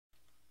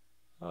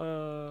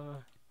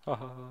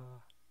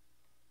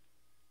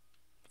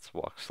Let's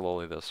walk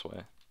slowly this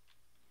way.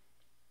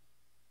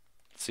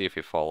 See if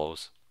he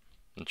follows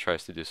and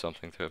tries to do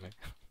something to me.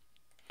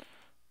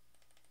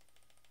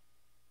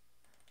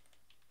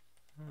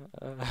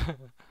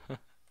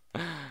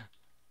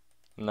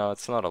 No,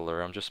 it's not a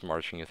lure. I'm just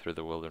marching you through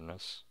the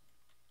wilderness.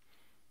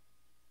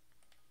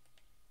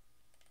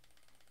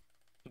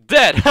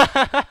 Dead!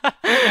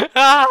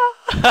 I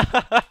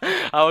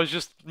was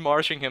just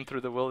marching him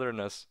through the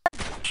wilderness.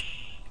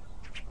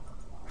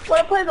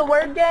 Wanna play the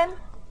word game?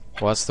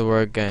 What's the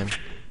word game?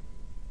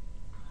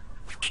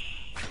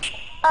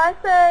 I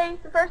say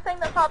the first thing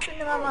that pops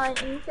into my mind,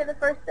 and you say the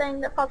first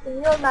thing that pops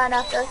into your mind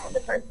after I say the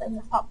first thing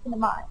that pops into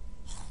mine.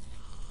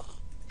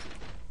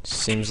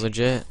 Seems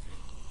legit.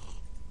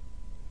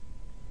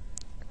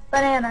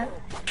 Banana.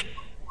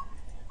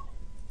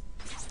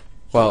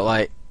 Well,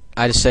 like,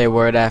 I just say a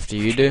word after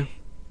you do?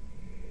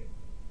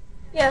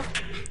 Yes.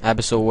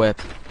 Abyssal whip.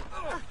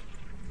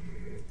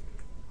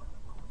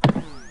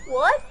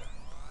 What?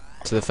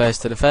 To the face,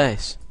 to the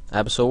face.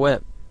 Abyssal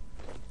whip.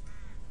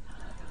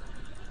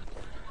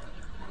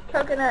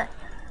 Coconut.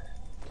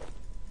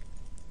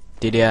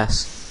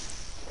 DDS.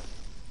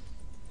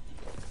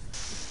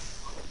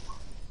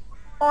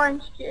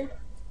 Orange juice.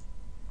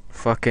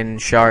 Fucking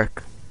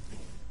shark.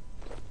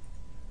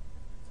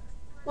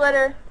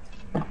 Glitter.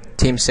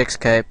 Team 6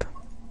 cape.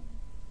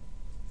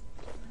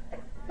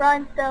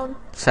 Rhinestone.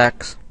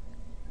 Sex.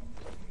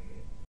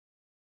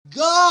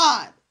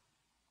 God!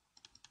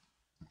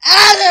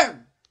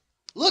 Adam!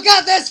 Look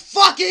at this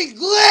fucking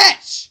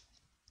glitch!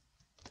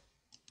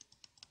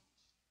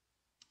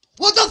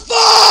 What the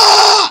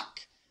fuck?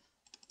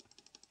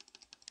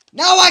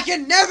 Now I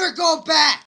can never go back!